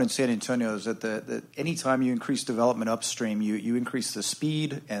found in San Antonio is that anytime you increase development upstream, you increase the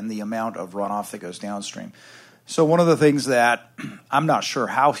speed and the amount of runoff that goes downstream. So one of the things that I'm not sure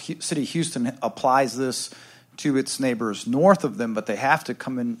how City of Houston applies this to its neighbors north of them, but they have to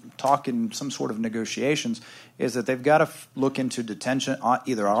come and talk in some sort of negotiations, is that they've got to look into detention,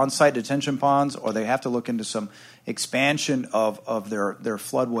 either on-site detention ponds, or they have to look into some expansion of their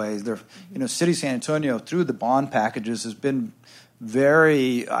floodways. City of San Antonio, through the bond packages, has been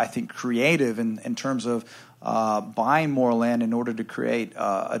very, I think, creative in terms of buying more land in order to create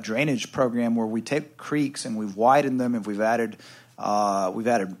a drainage program where we take creeks and we've widened them, and we've added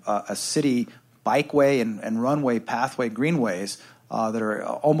a city bikeway and runway, pathway, greenways that are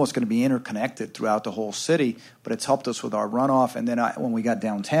almost going to be interconnected throughout the whole city. But it's helped us with our runoff. And then when we got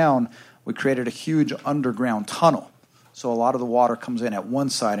downtown, we created a huge underground tunnel. So a lot of the water comes in at one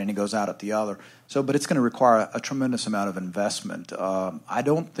side and it goes out at the other. But it's going to require a tremendous amount of investment. I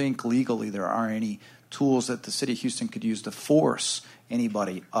don't think legally there are any tools that the city of Houston could use to force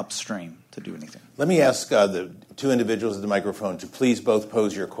anybody upstream to do anything. Let me ask the two individuals at the microphone to please both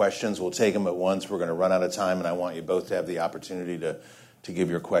pose your questions. We'll take them at once. We're going to run out of time, and I want you both to have the opportunity to give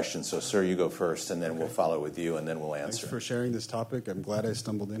your questions. So, sir, you go first, and then we'll follow with you, and then we'll answer. Thanks for sharing this topic. I'm glad I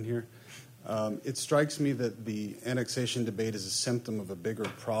stumbled in here. It strikes me that the annexation debate is a symptom of a bigger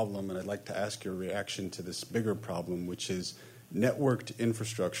problem, and I'd like to ask your reaction to this bigger problem, which is networked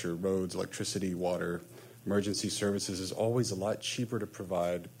infrastructure, roads, electricity, water, emergency services is always a lot cheaper to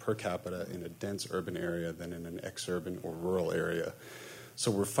provide per capita in a dense urban area than in an exurban or rural area. So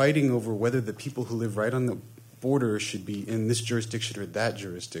we're fighting over whether the people who live right on the border should be in this jurisdiction or that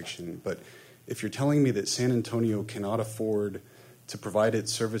jurisdiction. But if you're telling me that San Antonio cannot afford to provide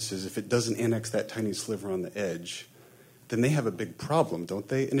its services if it doesn't annex that tiny sliver on the edge, then they have a big problem, don't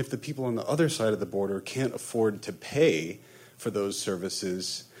they? And if the people on the other side of the border can't afford to pay for those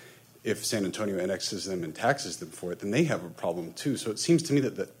services, if San Antonio annexes them and taxes them for it, then they have a problem too. So it seems to me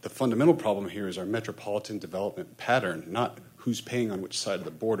that the fundamental problem here is our metropolitan development pattern, not who's paying on which side of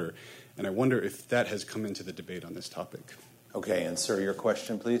the border. And I wonder if that has come into the debate on this topic. Okay, and sir, your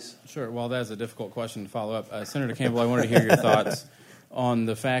question, please. Sure. Well, that's a difficult question to follow up. Senator Campbell, I wanted to hear your thoughts on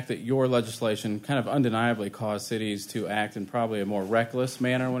the fact that your legislation kind of undeniably caused cities to act in probably a more reckless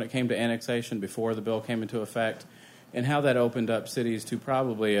manner when it came to annexation before the bill came into effect, and how that opened up cities to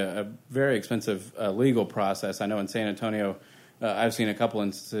probably a very expensive legal process. I know in San Antonio, I've seen a couple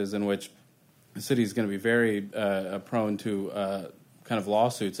instances in which the city is going to be very prone to kind of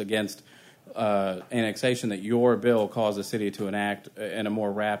lawsuits against annexation that your bill caused the city to enact in a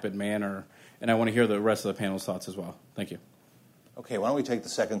more rapid manner. And I want to hear the rest of the panel's thoughts as well. Thank you. Okay, why don't we take the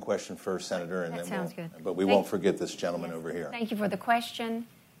second question first, Senator, and That then sounds good. But we won't forget this gentleman over here. Thank you for the question.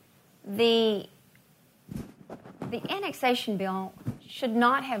 The annexation bill should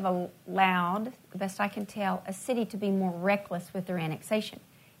not have allowed, the best I can tell, a city to be more reckless with their annexation.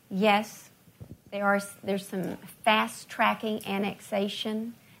 Yes, there's some fast-tracking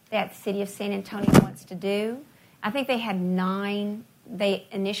annexation that the city of San Antonio wants to do. I think they had 9 they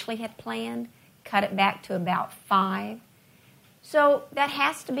initially had planned, cut it back to about 5. So that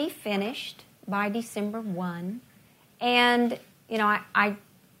has to be finished by December 1. And, you know, I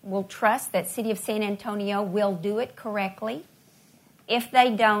will trust that City of San Antonio will do it correctly. If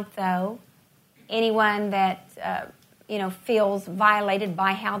they don't, though, anyone that, feels violated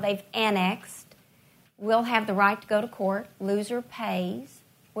by how they've annexed will have the right to go to court. Loser pays,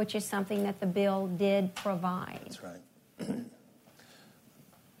 which is something that the bill did provide. That's right.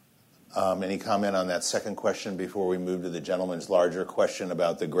 Any comment on that second question before we move to the gentleman's larger question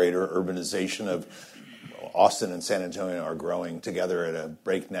about the greater urbanization of Austin and San Antonio are growing together at a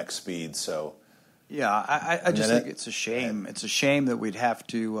breakneck speed? So, yeah, I just think it's a shame. It's a shame that we'd have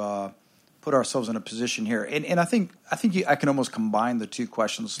to put ourselves in a position here. And I think I can almost combine the two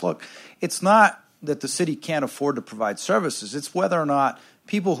questions. Look, it's not that the city can't afford to provide services. It's whether or not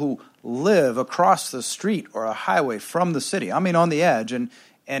people who live across the street or a highway from the city, I mean on the edge, and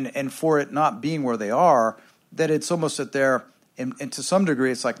for it not being where they are, that it's almost that they're, and to some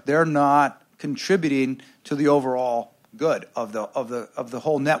degree, it's like they're not contributing to the overall good of the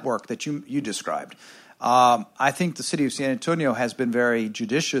whole network that you described. I think the city of San Antonio has been very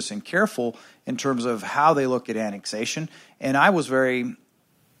judicious and careful in terms of how they look at annexation, and I was very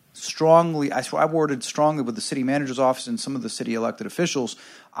strongly, I worded strongly with the city manager's office and some of the city elected officials.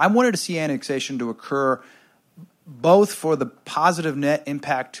 I wanted to see annexation to occur both for the positive net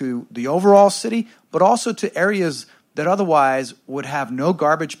impact to the overall city, but also to areas that otherwise would have no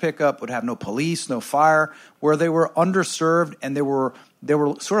garbage pickup, would have no police, no fire, where they were underserved and they were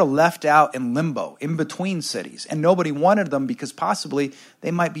sort of left out in limbo in between cities. And nobody wanted them because possibly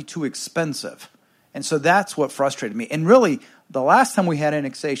they might be too expensive. And so that's what frustrated me. And really, the last time we had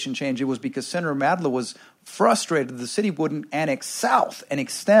annexation change, it was because Senator Madla was frustrated the city wouldn't annex south and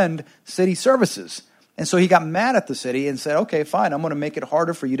extend city services. And so he got mad at the city and said, okay, fine, I'm going to make it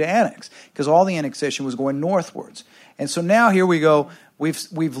harder for you to annex, because all the annexation was going northwards. And so now here we go.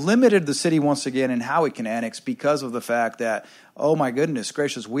 We've limited the city once again in how it can annex because of the fact that, oh my goodness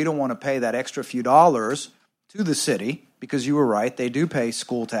gracious, we don't want to pay that extra few dollars to the city, because you were right, they do pay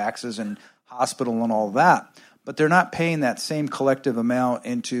school taxes and hospital and all that. But they're not paying that same collective amount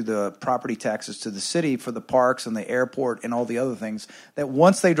into the property taxes to the city for the parks and the airport and all the other things that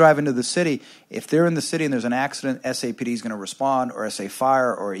once they drive into the city, if they're in the city and there's an accident, SAPD is going to respond, or SA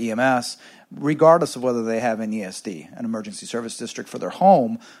Fire or EMS, regardless of whether they have an ESD, an emergency service district, for their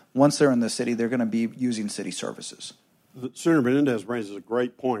home. Once they're in the city, they're going to be using city services. Senator Menéndez raises a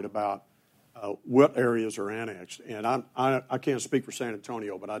great point about what areas are annexed. And I can't speak for San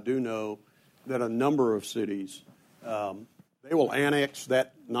Antonio, but I do know that a number of cities, they will annex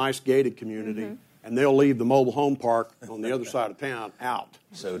that nice gated community, and they'll leave the mobile home park on the other side of town out.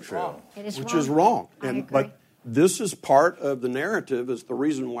 So true. It is which wrong. is wrong. I agree. But this is part of the narrative, is the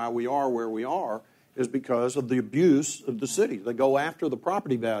reason why we are where we are, is because of the abuse of the city. They go after the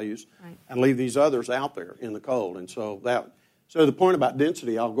property values and leave these others out there in the cold. And so the point about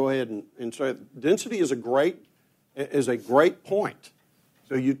density, I'll go ahead and say density is a great point.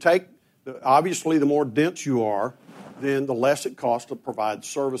 So you take, obviously the more dense you are, then the less it costs to provide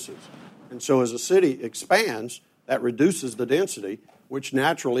services. And so as a city expands, that reduces the density, which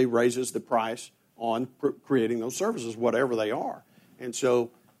naturally raises the price on creating those services, whatever they are. And so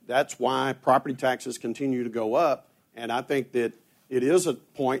That's why property taxes continue to go up. And I think that it is a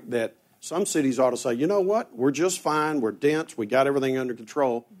point that some cities ought to say, you know what, we're just fine, we're dense, we got everything under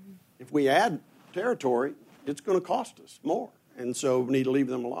control. If we add territory, it's going to cost us more. And so we need to leave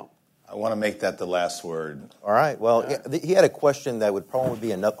them alone. I want to make that the last word. All right. Well, he had a question that would probably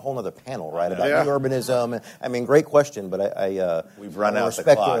be a whole other panel, right, about new urbanism. I mean, great question, but we've run out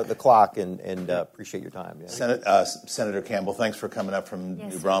respect the clock and appreciate your time. Yeah. Senator Campbell, thanks for coming up from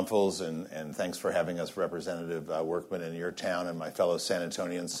New Braunfels, and thanks for having us, Representative Workman, in your town, and my fellow San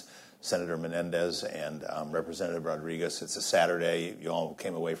Antonians, Senator Menéndez and Representative Rodriguez. It's a Saturday. You all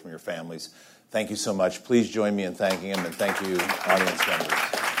came away from your families. Thank you so much. Please join me in thanking him, and thank you, audience members.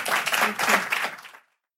 Thank you.